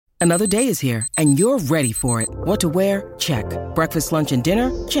Another day is here, and you're ready for it. What to wear? Check. Breakfast, lunch, and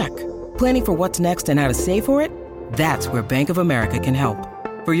dinner? Check. Planning for what's next and how to save for it? That's where Bank of America can help.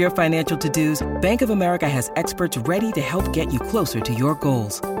 For your financial to-dos, Bank of America has experts ready to help get you closer to your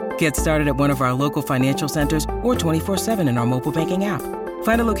goals. Get started at one of our local financial centers or 24/7 in our mobile banking app.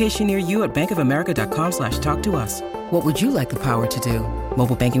 Find a location near you at bankofamerica.com/talktous. What would you like the power to do?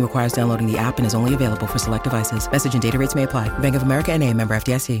 Mobile banking requires downloading the app and is only available for select devices. Message and data rates may apply. Bank of America N.A., member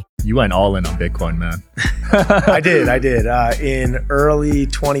FDIC. You went all in on Bitcoin, man. I did. In early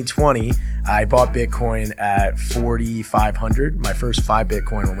 2020, I bought Bitcoin at 4,500. My first 5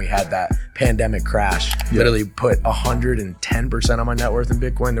 Bitcoin when we had that pandemic crash. Literally put 110% of my net worth in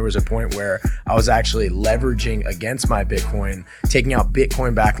Bitcoin. There was a point where I was actually leveraging against my Bitcoin, taking out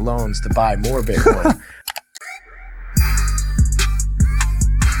Bitcoin-backed loans to buy more Bitcoin.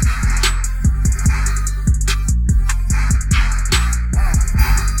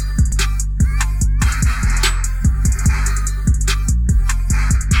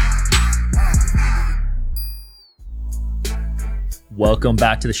 Welcome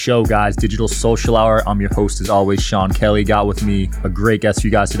back to the show, guys. Digital Social Hour. I'm your host, as always, Sean Kelly. Got with me a great guest for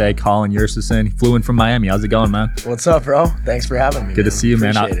you guys today, Colin Yurcisin. He flew in from Miami. How's it going, man? What's up, bro? Thanks for having me. Good to see you,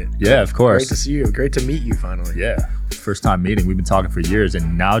 man. Appreciate it. Yeah, of course. Great to see you. Great to meet you finally. Yeah. First time meeting. We've been talking for years,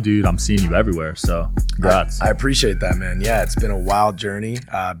 and now, dude, I'm seeing you everywhere. So congrats. I appreciate that, man. Yeah, it's been a wild journey.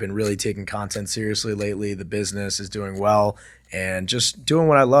 I've been really taking content seriously lately. The business is doing well and just doing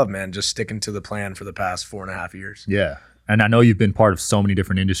what I love, man. Just sticking to the plan for the past 4.5 years. Yeah. And I know you've been part of so many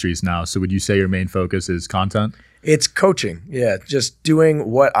different industries now. So would you say your main focus is content? It's coaching. Yeah. Just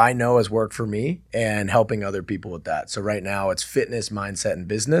doing what I know has worked for me and helping other people with that. So right now it's fitness, mindset, and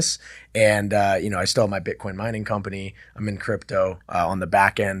business. And, I still have my Bitcoin mining company. I'm in crypto on the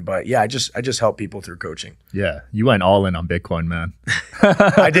back end. But yeah, I just help people through coaching. Yeah. You went all in on Bitcoin, man.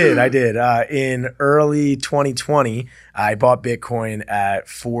 I did. In early 2020, I bought Bitcoin at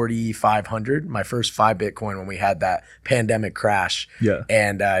 4,500. My first 5 Bitcoin when we had that pandemic crash. Yeah.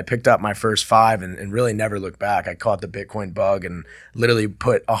 And I picked up my first 5 and really never looked back. I caught the Bitcoin bug and literally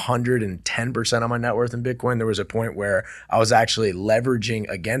put 110% of my net worth in Bitcoin. There was a point where I was actually leveraging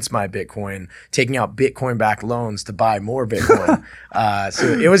against my Bitcoin, taking out Bitcoin-backed loans to buy more Bitcoin. So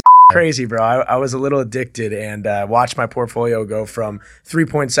it was crazy, bro. I was a little addicted and watched my portfolio go from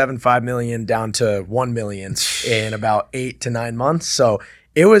 3.75 million down to 1 million in about 8 to 9 months. So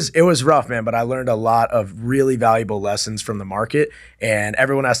it was rough, man, but I learned a lot of really valuable lessons from the market, and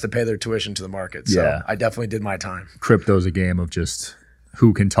everyone has to pay their tuition to the market. So yeah. I definitely did my time. Crypto's a game of just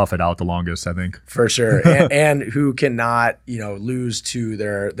who can tough it out the longest, I think. For sure. and who cannot, lose to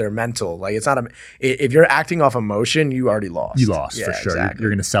their mental. Like if you're acting off emotion, you already lost. You lost, for sure. Exactly. You're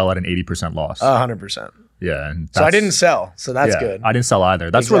going to sell at an 80% loss. 100%. Yeah. And so I didn't sell. So that's good. I didn't sell either.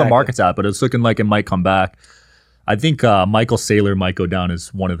 That's where the market's at, but it's looking like it might come back. I think Michael Saylor might go down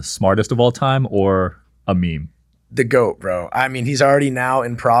as one of the smartest of all time or a meme. The GOAT, bro. I mean, he's already now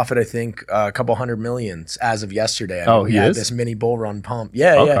in profit, I think, a couple $100 million as of yesterday. He had is? This mini bull run pump.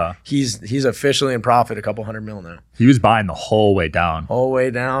 Yeah. He's officially in profit, a couple $100 million now. He was buying the whole way down. Whole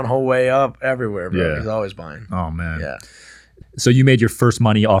way down, whole way up, everywhere, bro. Yeah. He's always buying. Oh, man. Yeah. So you made your first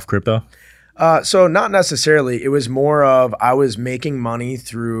money off crypto? So not necessarily. It was more of I was making money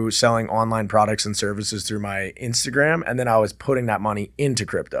through selling online products and services through my Instagram, and then I was putting that money into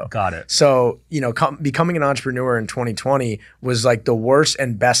crypto. Got it. So, becoming an entrepreneur in 2020 was like the worst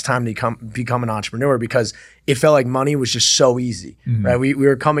and best time to become an entrepreneur because it felt like money was just so easy, right? We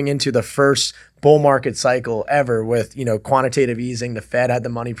were coming into the first bull market cycle ever with, quantitative easing. The Fed had the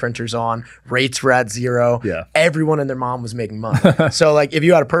money printers on, rates were at 0. Yeah. Everyone and their mom was making money. So like if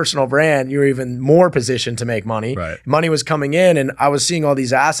you had a personal brand, you were even more positioned to make money. Right. Money was coming in and I was seeing all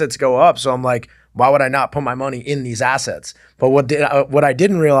these assets go up. So I'm like, why would I not put my money in these assets? But what I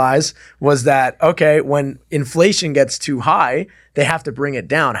didn't realize was that, okay, when inflation gets too high, they have to bring it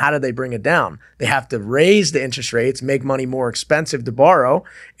down. How do they bring it down? They have to raise the interest rates, make money more expensive to borrow,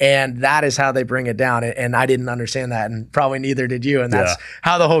 and that is how they bring it down. And I didn't understand that, and probably neither did you. And that's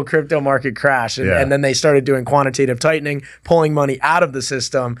how the whole crypto market crashed. And then they started doing quantitative tightening, pulling money out of the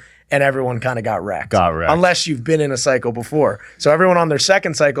system, and everyone kind of got wrecked. Unless you've been in a cycle before. So everyone on their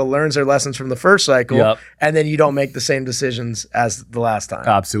second cycle learns their lessons from the first cycle, and then you don't make the same decisions as the last time.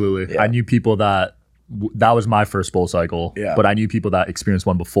 Absolutely. Yeah. I knew people that was my first bull cycle, but I knew people that experienced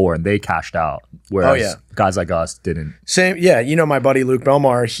one before and they cashed out, whereas guys like us didn't. Same, yeah. My buddy Luke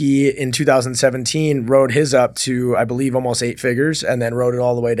Belmar, he in 2017 rode his up to, I believe, almost 8 figures and then rode it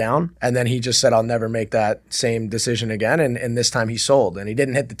all the way down. And then he just said, I'll never make that same decision again. And this time he sold and he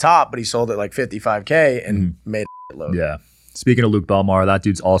didn't hit the top, but he sold at like 55K and made a load. Yeah. Speaking of Luke Belmar, that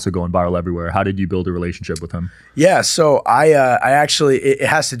dude's also going viral everywhere. How did you build a relationship with him? Yeah, so I actually, it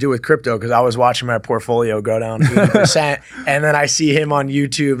has to do with crypto because I was watching my portfolio go down 80%, and then I see him on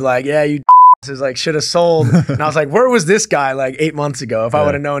YouTube like, yeah, you is like should have sold, and I was like, where was this guy like 8 months ago? If I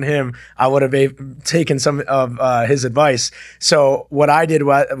would have known him, I would have taken some of his advice. So what I did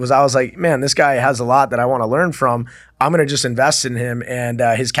was I was like, man, this guy has a lot that I want to learn from. I'm going to just invest in him. And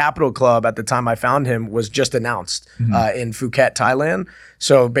his Capital Club at the time I found him was just announced in Phuket, Thailand.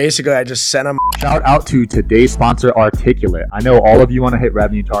 So basically I just sent him. Shout out to today's sponsor, Articulate. I know all of you want to hit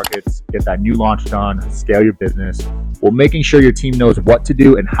revenue targets, get that new launch done, scale your business. Well, making sure your team knows what to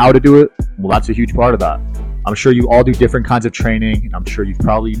do and how to do it, well, that's a huge part of that. I'm sure you all do different kinds of training, and I'm sure you've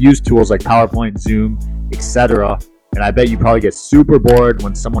probably used tools like PowerPoint, Zoom, etc. And I bet you probably get super bored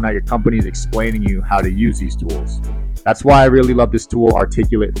when someone at your company is explaining you how to use these tools. That's why I really love this tool,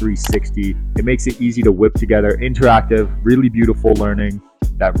 Articulate 360. It makes it easy to whip together interactive, really beautiful learning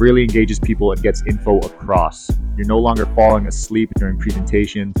that really engages people and gets info across. You're no longer falling asleep during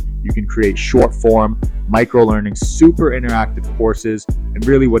presentations. You can create short form, micro learning, super interactive courses, and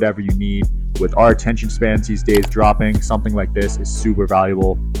really whatever you need. With our attention spans these days dropping, something like this is super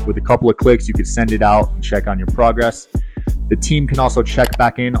valuable. With a couple of clicks, you can send it out and check on your progress. The team can also check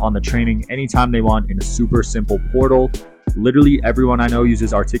back in on the training anytime they want in a super simple portal. Literally everyone I know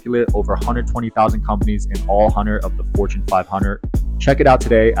uses Articulate, over 120,000 companies in all 100 of the Fortune 500. Check it out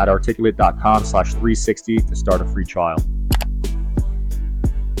today at articulate.com/360 to start a free trial.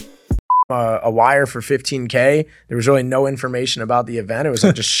 A wire for 15K. There was really no information about the event. It was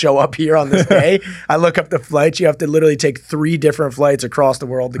like, just show up here on this day. I look up the flights. You have to literally take 3 different flights across the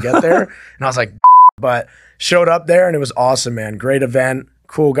world to get there. And I was like, but showed up there and it was awesome, man. Great event.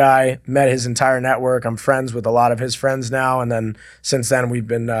 Cool guy. Met his entire network. I'm friends with a lot of his friends now. And then since then we've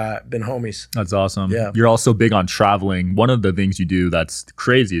been homies. That's awesome. Yeah. You're also big on traveling. One of the things you do that's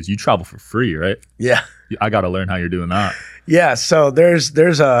crazy is you travel for free, right? Yeah. I got to learn how you're doing that. Yeah, so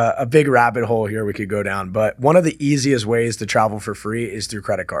there's a big rabbit hole here we could go down, but one of the easiest ways to travel for free is through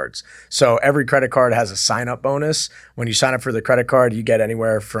credit cards. So every credit card has a sign-up bonus. When you sign up for the credit card, you get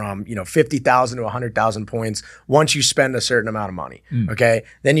anywhere from 50,000 to 100,000 points once you spend a certain amount of money. Okay,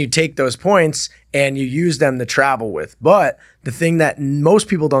 then you take those points and you use them to travel with. But the thing that most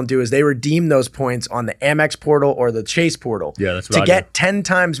people don't do is they redeem those points on the Amex portal or the Chase portal. Yeah, that's what to get 10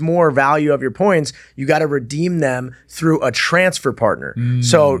 times more value of your points, you got to redeem them through a transfer partner.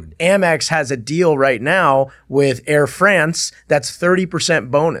 So Amex has a deal right now with Air France that's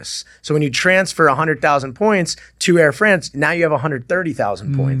 30% bonus. So when you transfer 100,000 points to Air France, now you have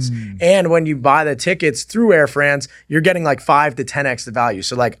 130,000 points. And when you buy the tickets through Air France, you're getting like 5 to 10x the value.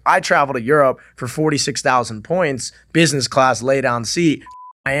 So like I traveled to Europe for 46,000 points, business class, lay down seat,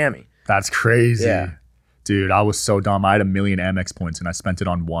 Miami. That's crazy. Yeah. Dude, I was so dumb. I had 1 million Amex points and I spent it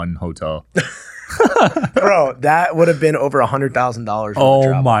on one hotel. Bro, that would have been over $100,000.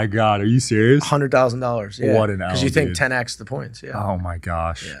 Oh my God. Are you serious? $100,000. Yeah. What an L, because you think dude. 10x the points. Yeah. Oh my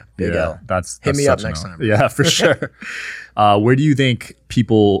gosh. Yeah. Big L. That's Hit me up such an next L. time. Yeah, for sure. Where do you think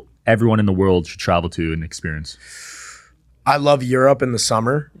everyone in the world should travel to and experience? I love Europe in the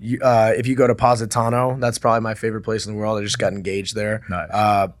summer. If you go to Positano, that's probably my favorite place in the world. I just got engaged there.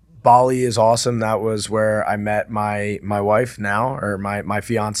 Nice. Bali is awesome. That was where I met my wife now, or my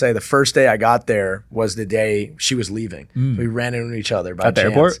fiance. The first day I got there was the day she was leaving. We ran into each other by At the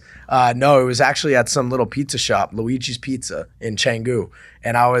chance. airport? No, it was actually at some little pizza shop, Luigi's Pizza in Canggu.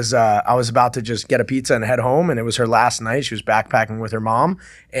 And I was about to just get a pizza and head home, and it was her last night. She was backpacking with her mom,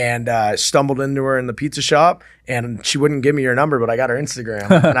 and stumbled into her in the pizza shop, and she wouldn't give me her number, but I got her Instagram,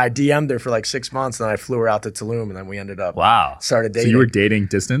 and I DM'd her for like 6 months, and then I flew her out to Tulum, and then we ended up started dating. So you were dating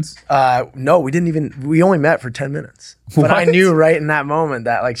distance? No, we only met for 10 minutes. But I knew right in that moment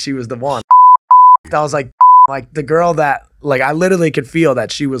that like she was the one. I was like the girl that like I literally could feel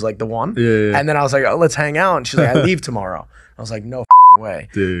that she was like the one. Yeah. And then I was like, oh, let's hang out. And she's like, I leave tomorrow. I was like, no way.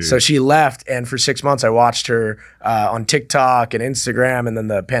 Dude. So she left, and for 6 months I watched her on TikTok and Instagram, and then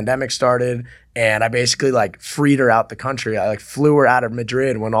the pandemic started, and I basically like freed her out the country. I like flew her out of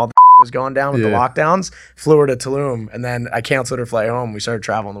Madrid when all the was going down with the lockdowns, flew her to Tulum, and then I canceled her flight home. We started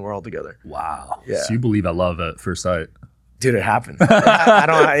traveling the world together. Wow. Yeah. So you believe I love at first sight? Dude, it happened.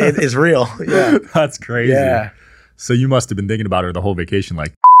 It's real. Yeah. That's crazy. Yeah. So you must have been thinking about her the whole vacation,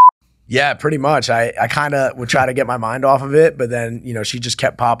 like. Yeah, pretty much. I kind of would try to get my mind off of it, but then, she just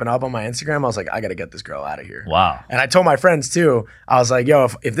kept popping up on my Instagram. I was like, I got to get this girl out of here. Wow. And I told my friends too, I was like, yo,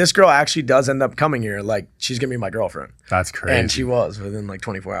 if this girl actually does end up coming here, like she's going to be my girlfriend. That's crazy. And she was within like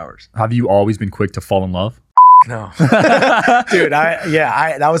 24 hours. Have you always been quick to fall in love? no. Dude,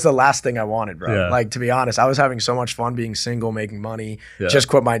 that was the last thing I wanted, bro. Yeah. Like, to be honest, I was having so much fun being single, making money, just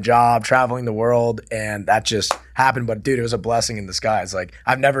quit my job, traveling the world, and that just happened. But dude, it was a blessing in disguise. Like,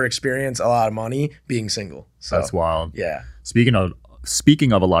 I've never experienced a lot of money being single. So That's wild. yeah. Speaking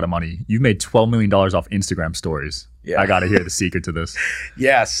of a lot of money, you've made $12 million off Instagram stories. Yeah. I got to hear the secret to this.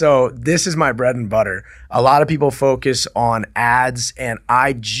 Yeah, so this is my bread and butter. A lot of people focus on ads, and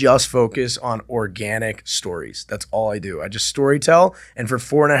I just focus on organic stories. That's all I do. I just story tell, and for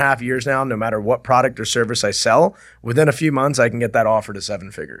 4.5 years now, no matter what product or service I sell, within a few months, I can get that offer to 7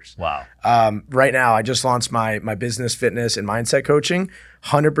 figures. Wow. Right now, I just launched my business, fitness, and mindset coaching,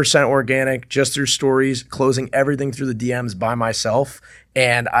 100% organic, just through stories, closing everything through the DMs by myself.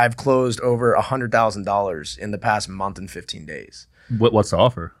 And I've closed over $100,000 in the past month and 15 days. What's the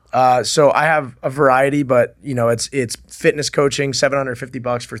offer? So I have a variety, but it's fitness coaching,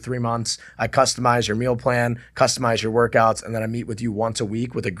 $750 for 3 months. I customize your meal plan, customize your workouts, and then I meet with you once a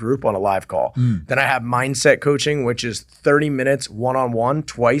week with a group on a live call. Then I have mindset coaching, which is 30 minutes one-on-one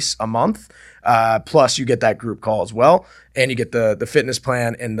twice a month. Plus you get that group call as well. And you get the fitness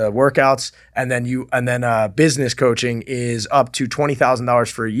plan and the workouts. And then business coaching is up to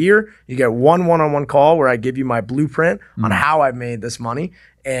 $20,000 for a year. You get one-on-one call where I give you my blueprint on how I've made this money.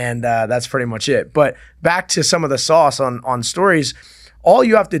 And that's pretty much it. But back to some of the sauce on stories, all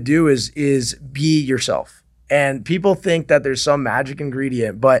you have to do is be yourself. And people think that there's some magic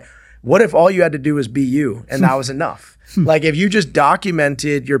ingredient, but what if all you had to do was be you and that was enough? Like, if you just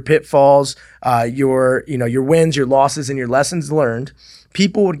documented your pitfalls, your wins, your losses, and your lessons learned,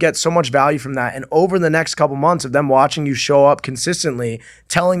 people would get so much value from that. And over the next couple months of them watching you show up consistently,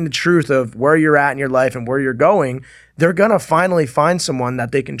 telling the truth of where you're at in your life and where you're going, they're going to finally find someone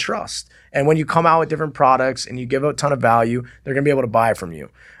that they can trust. And when you come out with different products and you give a ton of value, they're going to be able to buy from you.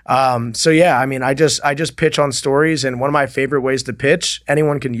 I just pitch on stories, and one of my favorite ways to pitch,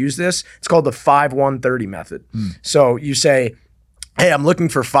 anyone can use this. It's called the 5-1-30 method. So you say, hey, I'm looking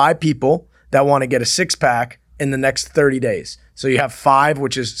for 5 people that want to get a 6-pack in the next 30 days. So you have 5,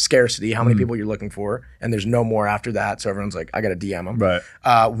 which is scarcity, how many people you're looking for, and there's no more after that. So everyone's like, I got to DM them.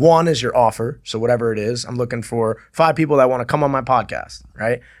 Right. 1 is your offer. So whatever it is, I'm looking for 5 people that want to come on my podcast,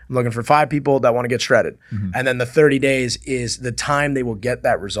 right? I'm looking for 5 people that want to get shredded. And then the 30 days is the time they will get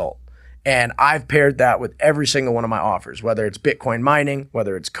that result. And I've paired that with every single one of my offers, whether it's Bitcoin mining,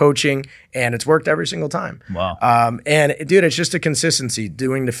 whether it's coaching, and it's worked every single time. Wow. And dude, it's just a consistency,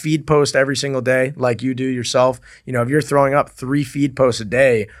 doing the feed post every single day, like you do yourself. If you're throwing up 3 feed posts a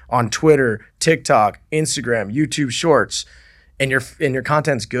day on Twitter, TikTok, Instagram, YouTube Shorts, and your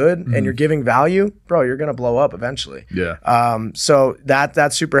content's good and you're giving value, bro, you're gonna blow up eventually. Yeah. So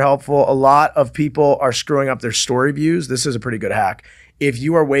that's super helpful. A lot of people are screwing up their story views. This is a pretty good hack. If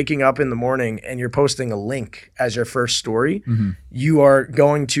you are waking up in the morning and you're posting a link as your first story, you are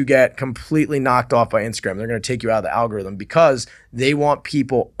going to get completely knocked off by Instagram. They're going to take you out of the algorithm because they want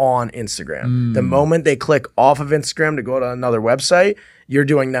people on Instagram. The moment they click off of Instagram to go to another website, you're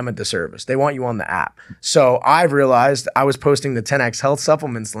doing them a disservice. They want you on the app. So I've realized I was posting the 10X health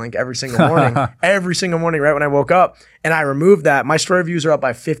supplements link every single morning right when I woke up. And I removed that. My story views are up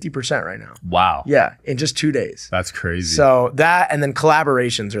by 50% right now. Wow. Yeah, in just 2 days. That's crazy. So that, and then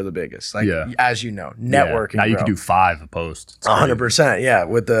collaborations are the biggest. Like, as you know, networking. Now you can do 5 a post. 100%. Yeah,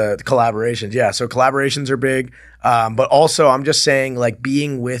 with the collaborations. Yeah, so collaborations are big. But also, I'm just saying, like,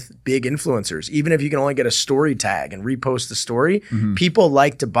 being with big influencers, even if you can only get a story tag and repost the story, people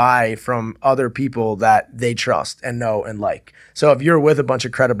like to buy from other people that they trust and know and like. So if you're with a bunch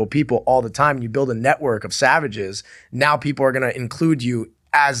of credible people all the time, and you build a network of savages, now people are going to include you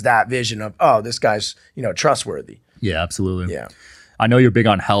as that vision of, oh, this guy's, trustworthy. Yeah, absolutely. Yeah. I know you're big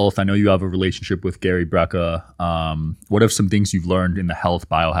on health. I know you have a relationship with Gary Brecka. What are some things you've learned in the health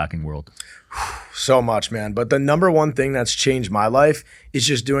biohacking world? So much, man. But the number one thing that's changed my life is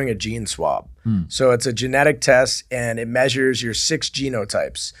just doing a gene swab. So it's a genetic test and it measures your 6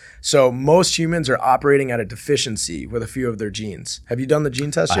 genotypes. So most humans are operating at a deficiency with a few of their genes. Have you done the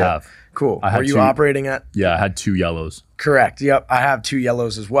gene test yet? I have. Cool. Were you operating at? Yeah, I had 2 yellows. Correct. Yep. I have 2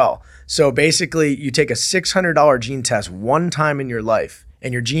 yellows as well. So basically you take a $600 gene test one time in your life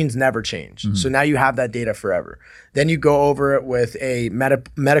and your genes never change. So now you have that data forever. Then you go over it with a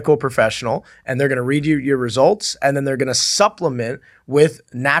medical professional and they're gonna read you your results and then they're gonna supplement with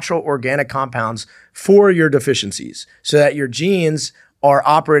natural organic compounds for your deficiencies so that your genes are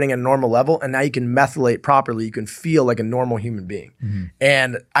operating at a normal level, and now you can methylate properly. You can feel like a normal human being.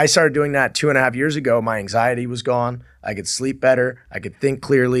 And I started doing that 2.5 years ago. My anxiety was gone. I could sleep better. I could think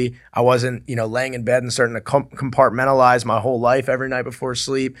clearly. I wasn't, laying in bed and starting to compartmentalize my whole life every night before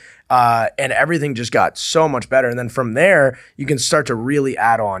sleep. And everything just got so much better. And then from there, you can start to really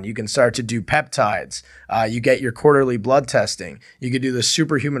add on. You can start to do peptides. You get your quarterly blood testing. You could do the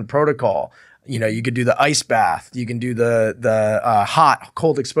superhuman protocol. You could do the ice bath. You can do the hot,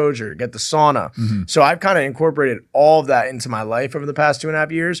 cold exposure, get the sauna. So I've kind of incorporated all of that into my life over the past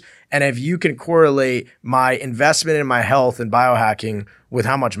 2.5 years. And if you can correlate my investment in my health and biohacking with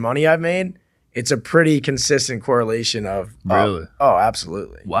how much money I've made, it's a pretty consistent correlation of Really? Oh,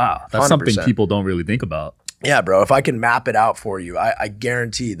 absolutely. Wow. That's 100%. something people don't really think about. Yeah, bro. If I can map it out for you, I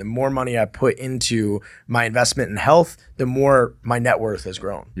guarantee the more money I put into my investment in health, the more my net worth has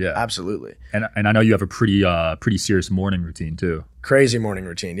grown. Yeah. Absolutely. And I know you have a pretty serious morning routine too. Crazy morning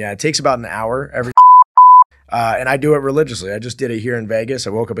routine. Yeah, it takes about an hour every and I do it religiously. I just did it here in Vegas. I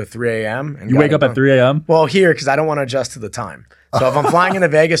woke up at 3 a.m. You wake up at 3 a.m.? Well, here, because I don't want to adjust to the time. So if I'm flying into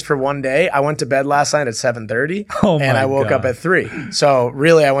Vegas for one day, I went to bed last night at 7:30 and I woke up at 3. So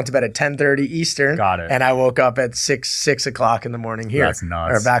really, I went to bed at 10:30 Eastern. Got it. And I woke up at 6 o'clock in the morning here. That's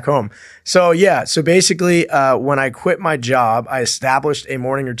nuts. Or back home. So yeah, so basically when I quit my job, I established a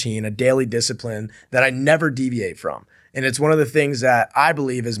morning routine, a daily discipline that I never deviate from. And it's one of the things that I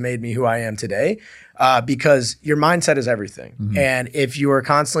believe has made me who I am today. Because your mindset is everything. And if you are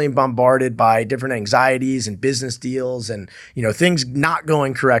constantly bombarded by different anxieties and business deals and, things not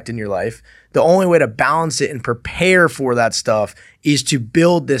going correct in your life, the only way to balance it and prepare for that stuff is to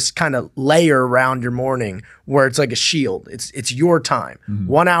build this kind of layer around your morning where it's like a shield. It's your time.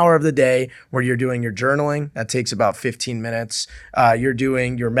 1 hour of the day where you're doing your journaling. That takes about 15 minutes. You're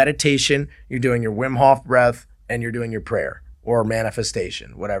doing your meditation. You're doing your Wim Hof breath, and you're doing your prayer or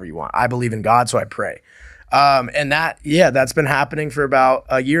manifestation, whatever you want. I believe in God, so I pray. And that's been happening for about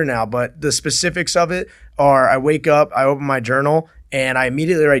a year now. But the specifics of it are I wake up, I open my journal, and I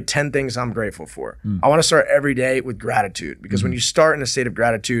immediately write 10 things I'm grateful for. I want to start every day with gratitude because when you start in a state of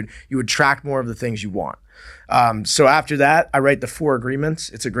gratitude, you attract more of the things you want. So after that, I write the 4 Agreements.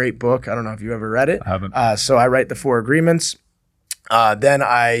 It's a great book. I don't know if you ever read it. I haven't. So I write the 4 Agreements. Then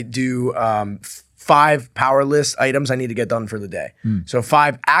I do 5 power list items I need to get done for the day. So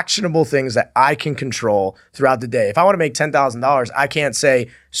 5 actionable things that I can control throughout the day. If I want to make $10,000, I can't say,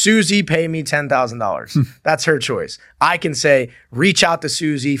 Susie, pay me $10,000. That's her choice. I can say, reach out to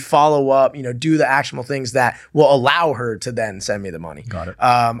Susie, follow up, do the actionable things that will allow her to then send me the money. Got it.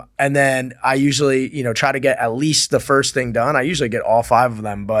 And then I usually, try to get at least the first thing done. I usually get all 5 of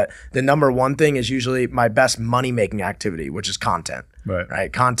them, but the number one thing is usually my best money-making activity, which is content.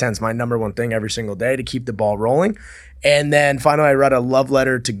 Right. Content's my number one thing every single day to keep the ball rolling. And then finally, I write a love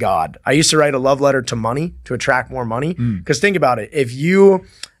letter to God. I used to write a love letter to money to attract more money. Because think about it. If you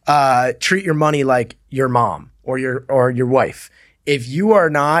treat your money like your mom or your wife, if you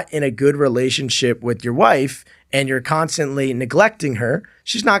are not in a good relationship with your wife and you're constantly neglecting her,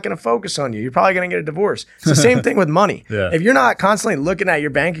 she's not going to focus on you. You're probably going to get a divorce. It's the same thing with money. If you're not constantly looking at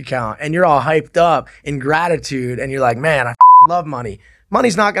your bank account and you're all hyped up in gratitude and you're like, man, I love money.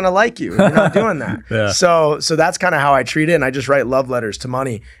 Money's not going to like you if you're not doing that. So that's kind of how I treat it. And I just write love letters to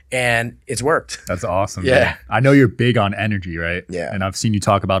money and it's worked. That's awesome. Yeah. Man. I know you're big on energy, right? Yeah. And I've seen you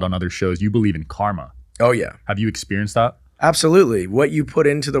talk about on other shows, you believe in karma. Oh yeah. Have you experienced that? Absolutely. What you put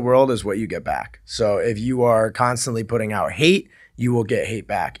into the world is what you get back. So if you are constantly putting out hate, you will get hate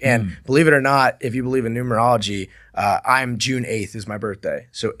back. And believe it or not, if you believe in numerology, I'm June 8th is my birthday.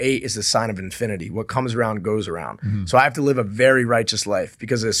 So 8 is the sign of infinity. What comes around goes around. So I have to live a very righteous life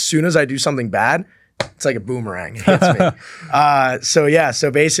because as soon as I do something bad, it's like a boomerang. It hits me.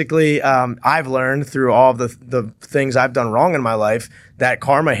 So basically, I've learned through all of the things I've done wrong in my life that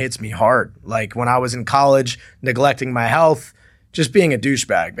karma hits me hard. Like when I was in college, neglecting my health, just being a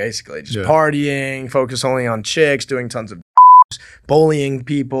douchebag, basically. Just partying, focus only on chicks, doing tons of bullying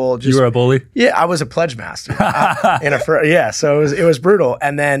people. You were a bully? Yeah, I was a pledge master. So it was brutal.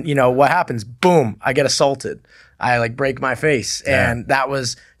 And then, what happens? Boom, I get assaulted. I break my face. Yeah. And that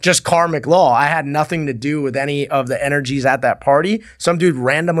was just karmic law. I had nothing to do with any of the energies at that party. Some dude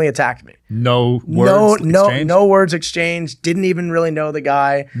randomly attacked me. No words exchanged? No words exchanged. Didn't even really know the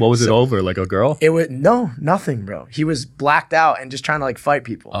guy. What was it over? Like a girl? It was nothing, bro. He was blacked out and just trying to fight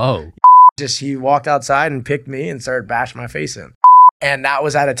people. Oh. He walked outside and picked me and started bashing my face in. And that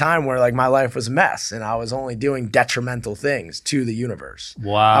was at a time where my life was a mess and I was only doing detrimental things to the universe.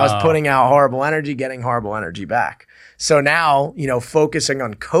 Wow. I was putting out horrible energy, getting horrible energy back. So now, focusing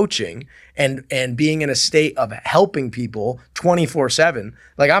on coaching and being in a state of helping people 24/7.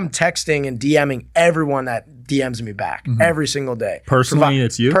 Like I'm texting and DMing everyone that DMs me back every single day. Personally,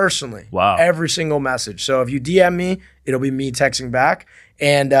 it's you? Personally. Wow. Every single message. So if you DM me, it'll be me texting back.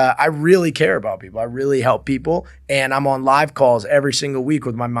 And I really care about people. I really help people. And I'm on live calls every single week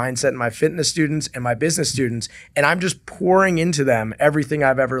with my mindset and my fitness students and my business students. And I'm just pouring into them everything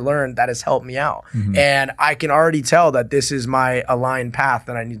I've ever learned that has helped me out. And I can already tell that this is my aligned path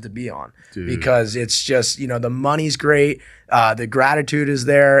that I need to be on. Dude. Because it's just, the money's great. The gratitude is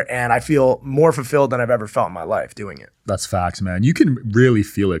there. And I feel more fulfilled than I've ever felt in my life doing it. That's facts, man. You can really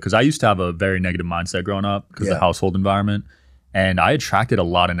feel it. Because I used to have a very negative mindset growing up because of the household environment. And I attracted a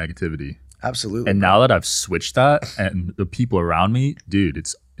lot of negativity. Absolutely. And now that I've switched that and the people around me, dude,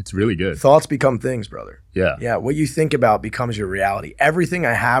 it's really good. Thoughts become things, brother. Yeah. Yeah. What you think about becomes your reality. Everything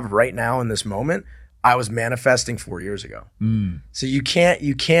I have right now in this moment, I was manifesting 4 years ago. So you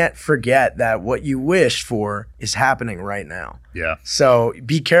can't forget that what you wished for is happening right now. Yeah. So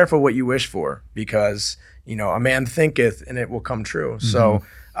be careful what you wish for because, a man thinketh and it will come true. So,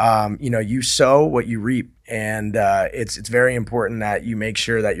 you sow what you reap. And it's very important that you make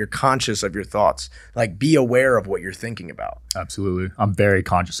sure that you're conscious of your thoughts. Like be aware of what you're thinking about. Absolutely. I'm very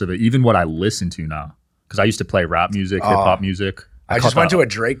conscious of it. Even what I listen to now. Because I used to play rap music, hip hop music. I just went to a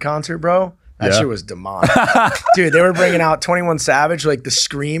Drake concert, bro. That shit was demonic. Dude, they were bringing out 21 Savage, like the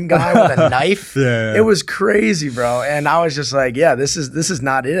Scream guy with a knife. Yeah. It was crazy, bro. And I was just like, yeah, this is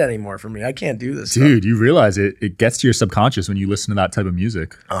not it anymore for me. I can't do this. Dude, you realize it gets to your subconscious when you listen to that type of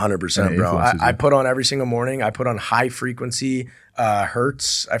music. 100%, bro. I put on every single morning. I put on high frequency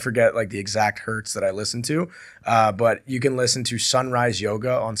hertz. I forget like the exact hertz that I listen to. But you can listen to Sunrise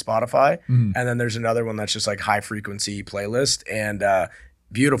Yoga on Spotify. And then there's another one that's just like high frequency playlist. And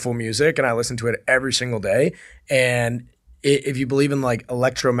beautiful music, and I listen to it every single day. And if you believe in like the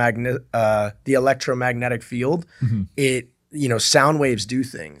electromagnetic field, sound waves do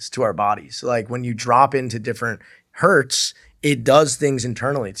things to our bodies. So like when you drop into different hertz, it does things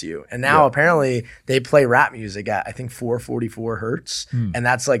internally to you. And now apparently they play rap music at I think 444 hertz, and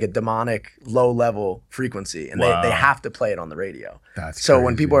that's like a demonic low level frequency, and they have to play it on the radio. That's so crazy.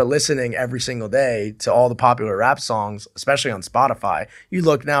 When people are listening every single day to all the popular rap songs, especially on Spotify, you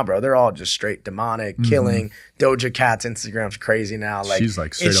look now, bro, they're all just straight demonic, killing. Doja Cat's Instagram's crazy now. Like she's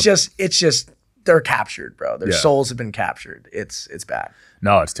like it's just they're captured, bro. Their souls have been captured. It's bad.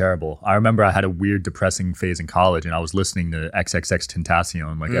 No, it's terrible. I remember I had a weird depressing phase in college and I was listening to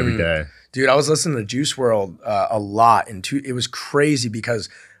XXXTentacion like every day. Dude, I was listening to Juice WRLD a lot. It was crazy because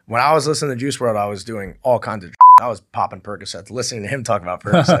when I was listening to Juice WRLD, I was doing all kinds of I was popping Percocets, listening to him talk about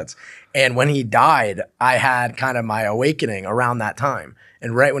Percocets. And when he died, I had kind of my awakening around that time.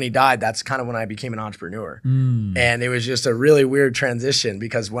 And right when he died, that's kind of when I became an entrepreneur. And it was just a really weird transition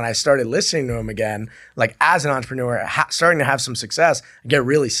because when I started listening to him again, like as an entrepreneur, starting to have some success, I get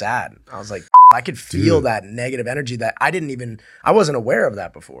really sad. I was like, I could feel that negative energy that I wasn't aware of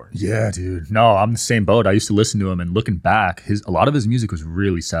that before. Yeah, dude. No, I'm the same boat. I used to listen to him and looking back, a lot of his music was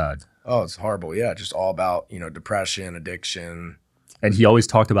really sad. Oh, it's horrible. Yeah, just all about, depression, addiction. And he always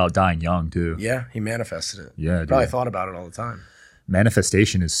talked about dying young too. Yeah, he manifested it. Yeah, probably thought about it all the time.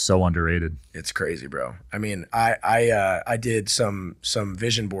 Manifestation is so underrated. It's crazy, bro. I mean, I did some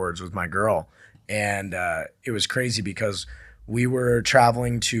vision boards with my girl, and it was crazy because we were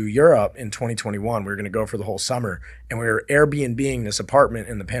traveling to Europe in 2021. We were going to go for the whole summer, and we were Airbnb-ing this apartment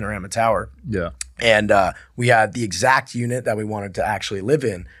in the Panorama Tower. Yeah. And we had the exact unit that we wanted to actually live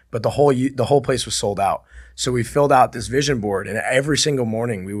in, but the whole place was sold out. So we filled out this vision board, and every single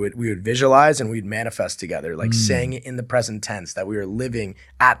morning we would visualize and we'd manifest together, like saying it in the present tense that we were living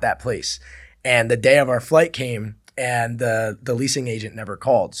at that place. And the day of our flight came, and the leasing agent never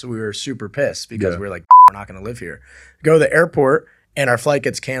called. So we were super pissed because we were like, we're not going to live here. Go to the airport, and our flight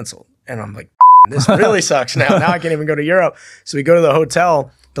gets canceled. And I'm like, this really sucks now. Now I can't even go to Europe. So we go to the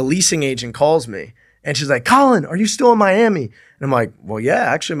hotel. The leasing agent calls me, and she's like, Colin, are you still in Miami? And I'm like, well, yeah,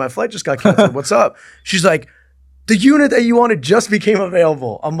 actually my flight just got canceled. What's up? She's like, the unit that you wanted just became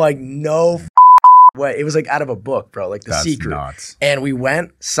available. I'm like, no way. It was like out of a book, bro, like The Secret. Nuts. And we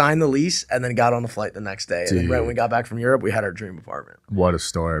went, signed the lease, and then got on the flight the next day. Dude. And then right when we got back from Europe, we had our dream apartment. What a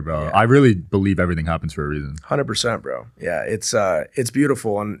story, bro. Yeah. I really believe everything happens for a reason. 100%, bro. Yeah, it's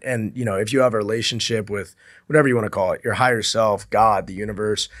beautiful. And if you have a relationship with whatever you want to call it, your higher self, God, the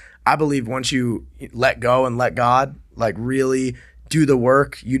universe, I believe once you let go and let God, like really do the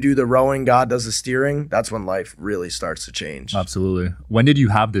work, you do the rowing, God does the steering, that's when life really starts to change. Absolutely. When did you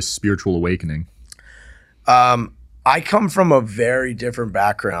have this spiritual awakening? I come from a very different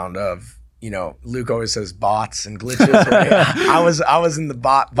background of Luke always says bots and glitches. Right? I was in the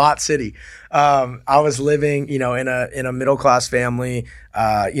bot city. I was living, in a middle class family.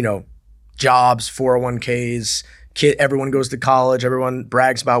 Jobs, 401ks. Everyone goes to college. Everyone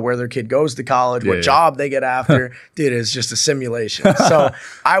brags about where their kid goes to college, what job they get after. Dude, it's just a simulation. So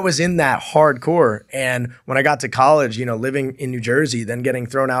I was in that hardcore. And when I got to college, living in New Jersey, then getting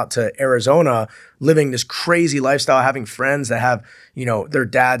thrown out to Arizona, living this crazy lifestyle, having friends that have, their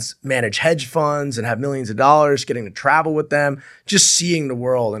dads manage hedge funds and have millions of dollars, getting to travel with them, just seeing the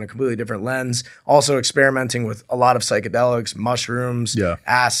world in a completely different lens. Also experimenting with a lot of psychedelics, mushrooms,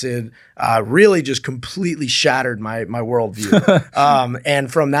 acid, really just completely shattered my worldview.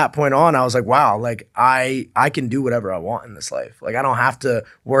 And from that point on, I was like, wow, like I can do whatever I want in this life. Like I don't have to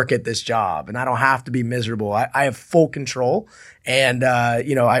work at this job and I don't have to be miserable. I have full control. And,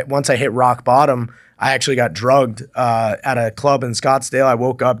 once I hit rock bottom, I actually got drugged at a club in Scottsdale. I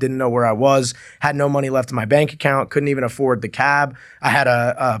woke up, didn't know where I was, had no money left in my bank account, couldn't even afford the cab. I had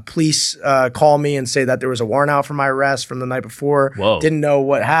a police call me and say that there was a warrant out for my arrest from the night before. Whoa. Didn't know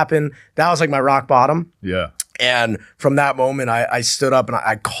what happened. That was like my rock bottom. Yeah. And from that moment, I stood up and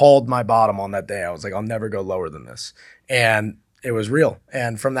I called my bottom on that day. I was like, I'll never go lower than this. And it was real.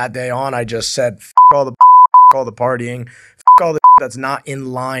 And from that day on, I just said, F all the partying, F all the that's not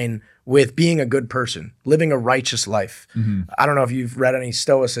in line with being a good person, living a righteous life. Mm-hmm. I don't know if you've read any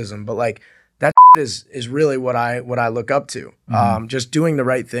Stoicism, but like that is really what I look up to. Mm-hmm. Just doing the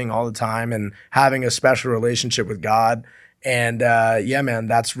right thing all the time and having a special relationship with God. And man,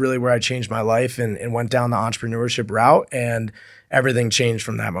 that's really where I changed my life and went down the entrepreneurship route, and everything changed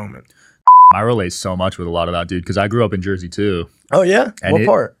from that moment. I relate so much with a lot of that, dude, because I grew up in Jersey too. Oh yeah? And What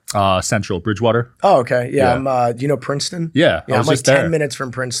part? Central, Bridgewater. Oh, okay. Yeah. I'm, do you know Princeton? Yeah. I'm like 10 minutes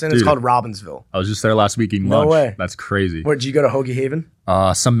from Princeton. Dude, it's called Robbinsville. I was just there last week eating No lunch. way. That's crazy. Where did you go to Hoagie Haven?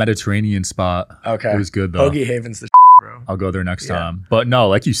 Some Mediterranean spot. Okay. It was good though. Hoagie Haven's the bro. I'll go there next time. But no,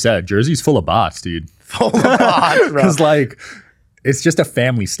 like you said, Jersey's full of bots, dude. Full of bots, bro. Because like, it's just a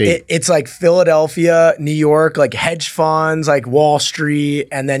family state. It's like Philadelphia, New York, like hedge funds, like Wall Street,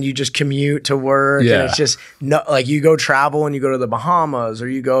 and then you just commute to work. Yeah. And it's just like you go travel and you go to the Bahamas or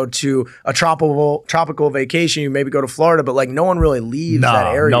you go to a tropical vacation. You maybe go to Florida, but like no one really leaves that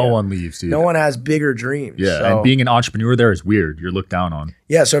area. No one leaves, dude. No one has bigger dreams. Yeah, so, and being an entrepreneur there is weird. You're looked down on.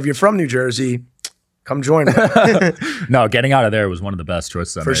 Yeah, so if you're from New Jersey, come join me. No, getting out of there was one of the best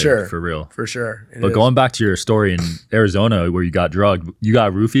choices I made. Sure. For real. For sure. But going back to your story in Arizona where you got drugged, you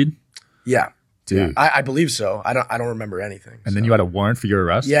got roofied? Yeah. Dude. Yeah. I believe so. I don't remember anything. And then you had a warrant for your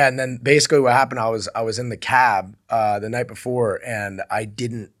arrest? Yeah, and then basically what happened, I was in the cab the night before and I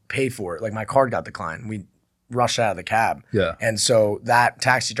didn't pay for it. Like my card got declined. We rushed out of the cab. Yeah. And so that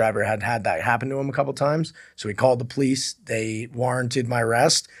taxi driver had that happen to him a couple times. So he called the police. They warranted my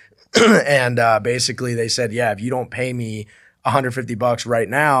arrest. And basically they said, yeah, if you don't pay me $150 right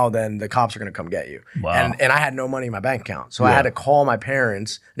now, then the cops are going to come get you. Wow. And I had no money in my bank account. So I had to call my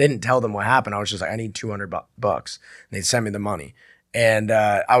parents. I didn't tell them what happened. I was just like, I need $200. And they'd send me the money. And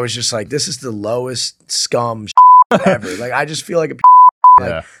I was just like, this is the lowest scum ever. Like, I just feel like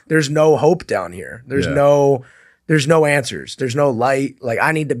there's no hope down here. There's no answers. There's no light. Like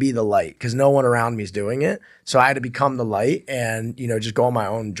I need to be the light because no one around me is doing it. So I had to become the light and, just go on my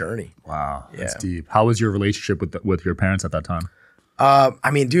own journey. Wow. That's deep. How was your relationship with your parents at that time?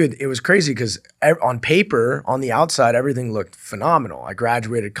 Dude, it was crazy because on paper, on the outside, everything looked phenomenal. I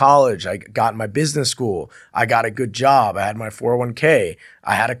graduated college. I got in my business school. I got a good job. I had my 401k.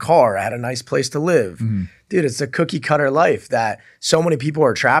 I had a car. I had a nice place to live. Mm-hmm. Dude, it's a cookie cutter life that so many people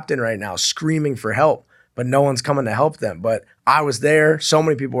are trapped in right now, screaming for help, but no one's coming to help them. But I was there. So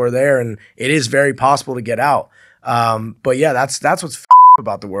many people were there, and it is very possible to get out. But yeah, that's what's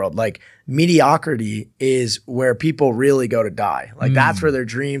about the world. Like mediocrity is where people really go to die. Like that's where their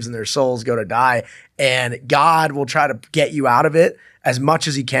dreams and their souls go to die. And God will try to get you out of it as much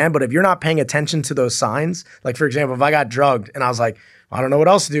as he can. But if you're not paying attention to those signs, like for example, if I got drugged and I was like, I don't know what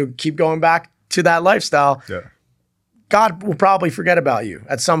else to do, keep going back to that lifestyle. Yeah. God will probably forget about you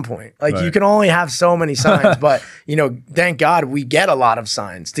at some point. Like you can only have so many signs, but thank God we get a lot of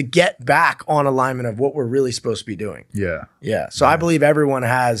signs to get back on alignment of what we're really supposed to be doing. Yeah. Yeah. So I believe everyone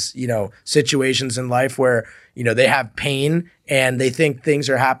has, situations in life where, they have pain and they think things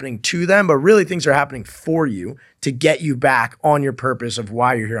are happening to them, but really things are happening for you to get you back on your purpose of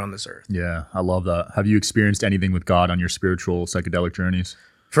why you're here on this earth. Yeah. I love that. Have you experienced anything with God on your spiritual psychedelic journeys?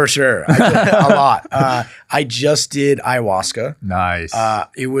 For sure. A lot. I just did ayahuasca. Nice.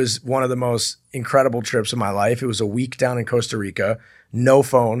 It was one of the most incredible trips of my life. It was a week down in Costa Rica, no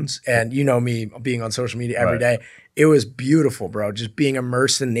phones. And you know me being on social media every day. It was beautiful, bro. Just being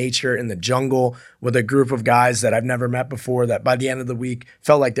immersed in nature, in the jungle with a group of guys that I've never met before that by the end of the week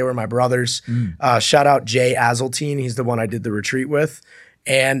felt like they were my brothers. Shout out Jay Azeltine. He's the one I did the retreat with.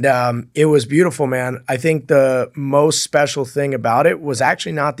 And it was beautiful, man. I think the most special thing about it was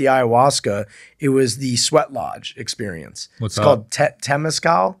actually not the ayahuasca. It was the sweat lodge experience. What's it's called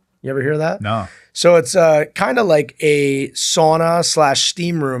Temescal. You ever hear that? No. So it's kind of like a sauna /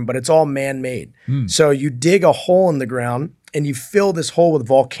 steam room, but it's all man-made. So you dig a hole in the ground and you fill this hole with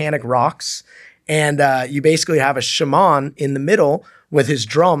volcanic rocks. And you basically have a shaman in the middle with his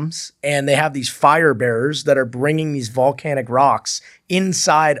drums, and they have these fire bearers that are bringing these volcanic rocks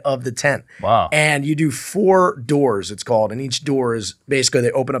inside of the tent. Wow. And you do 4 doors, it's called, and each door is basically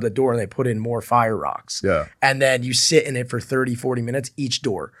they open up the door and they put in more fire rocks. Yeah. And then you sit in it for 30, 40 minutes each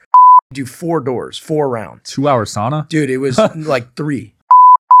door. You do 4 doors, 4 rounds. 2-hour sauna? Dude, it was like 3.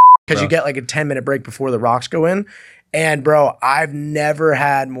 Because you get like a 10-minute break before the rocks go in. And bro, I've never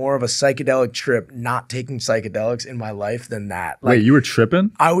had more of a psychedelic trip not taking psychedelics in my life than that. Like, wait, you were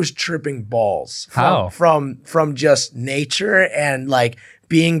tripping? I was tripping balls. How? From just nature and like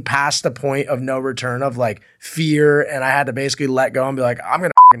being past the point of no return of like fear. And I had to basically let go and be like, I'm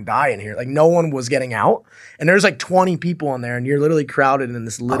going to fucking die in here. Like no one was getting out. And there's like 20 people in there and you're literally crowded in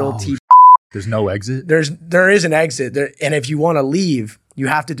this little There's no exit? There is an exit. And if you want to leave, you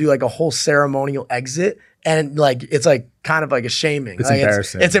have to do like a whole ceremonial exit. And like, it's like kind of like a shaming. It's like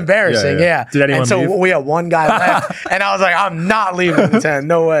embarrassing. It's embarrassing, yeah. Did anyone And so leave? we had one guy left and I was like, I'm not leaving the tent,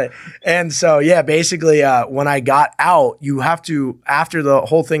 no way. And so, yeah, basically when I got out, you have to, after the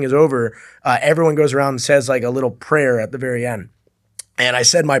whole thing is over, everyone goes around and says like a little prayer at the very end. And I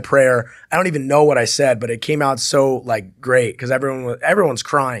said my prayer. I don't even know what I said, but it came out so like great because everyone's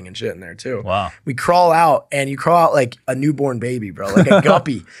crying and shit in there too. Wow. We crawl out and you crawl out like a newborn baby, bro, like a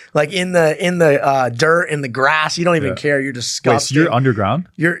guppy, like in the dirt, in the grass. You don't even care. You're disgusting. Wait, so you're underground?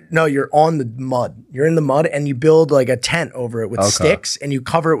 You're on the mud. You're in the mud and you build like a tent over it with sticks and you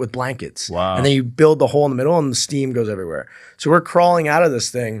cover it with blankets. Wow. And then you build the hole in the middle and the steam goes everywhere. So we're crawling out of this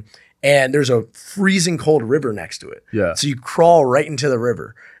thing. And there's a freezing cold river next to it. Yeah. So you crawl right into the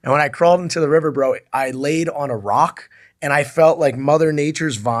river. And when I crawled into the river, bro, I laid on a rock and I felt like Mother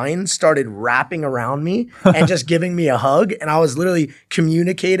Nature's vines started wrapping around me and just giving me a hug. And I was literally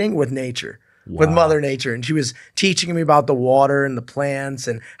communicating with nature. With Mother Nature. And she was teaching me about the water and the plants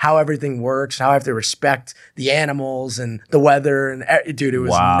and how everything works, how I have to respect the animals and the weather. And dude, it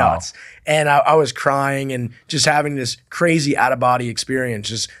was nuts. And I was crying and just having this crazy out-of-body experience,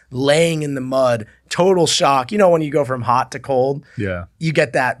 just laying in the mud, total shock. You know, when you go from hot to cold, you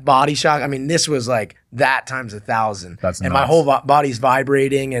get that body shock. I mean, this was like that times 1,000. That's and nuts. my whole body's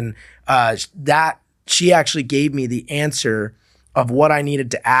vibrating. And she actually gave me the answer of what I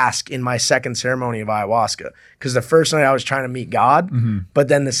needed to ask in my second ceremony of ayahuasca. Because the first night I was trying to meet God, but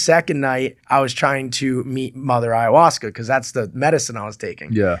then the second night I was trying to meet Mother Ayahuasca because that's the medicine I was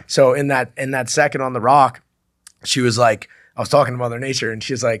taking. Yeah. So in that second on the rock, she was like, I was talking to Mother Nature and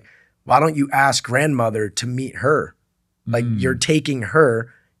she's like, why don't you ask grandmother to meet her? Like you're taking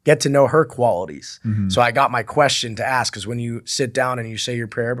her, get to know her qualities. So I got my question to ask because when you sit down and you say your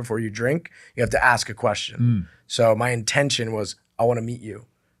prayer before you drink, you have to ask a question. So my intention was, I want to meet you.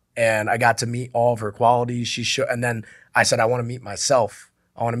 And I got to meet all of her qualities. And then I said, I want to meet myself.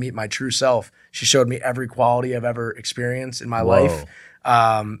 I want to meet my true self. She showed me every quality I've ever experienced in my life.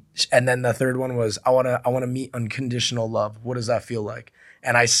 And then the third one was, I want to meet unconditional love. What does that feel like?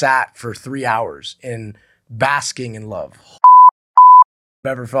 And I sat for 3 hours in basking in love.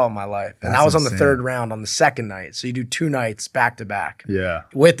 I've ever felt in my life. And that was on the third round on the second night. So you do 2 nights back to back. Yeah.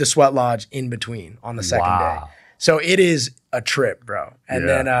 With the sweat lodge in between on the second day. So it is a trip, bro. And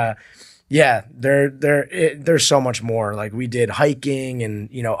then there's so much more. Like we did hiking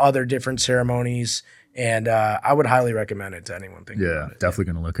and other different ceremonies. And I would highly recommend it to anyone thinking about it. Definitely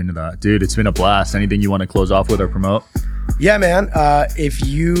gonna look into that. Dude, it's been a blast. Anything you want to close off with or promote? Yeah, man. If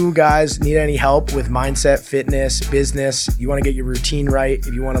you guys need any help with mindset, fitness, business, you want to get your routine right,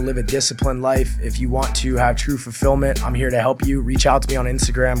 if you want to live a disciplined life, if you want to have true fulfillment, I'm here to help you. Reach out to me on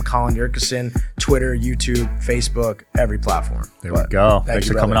Instagram, Colin Yurcisin, Twitter, YouTube, Facebook, every platform. There we go. Thanks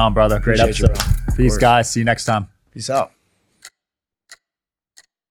for coming on, brother. Great episode. Peace, guys. See you next time. Peace out.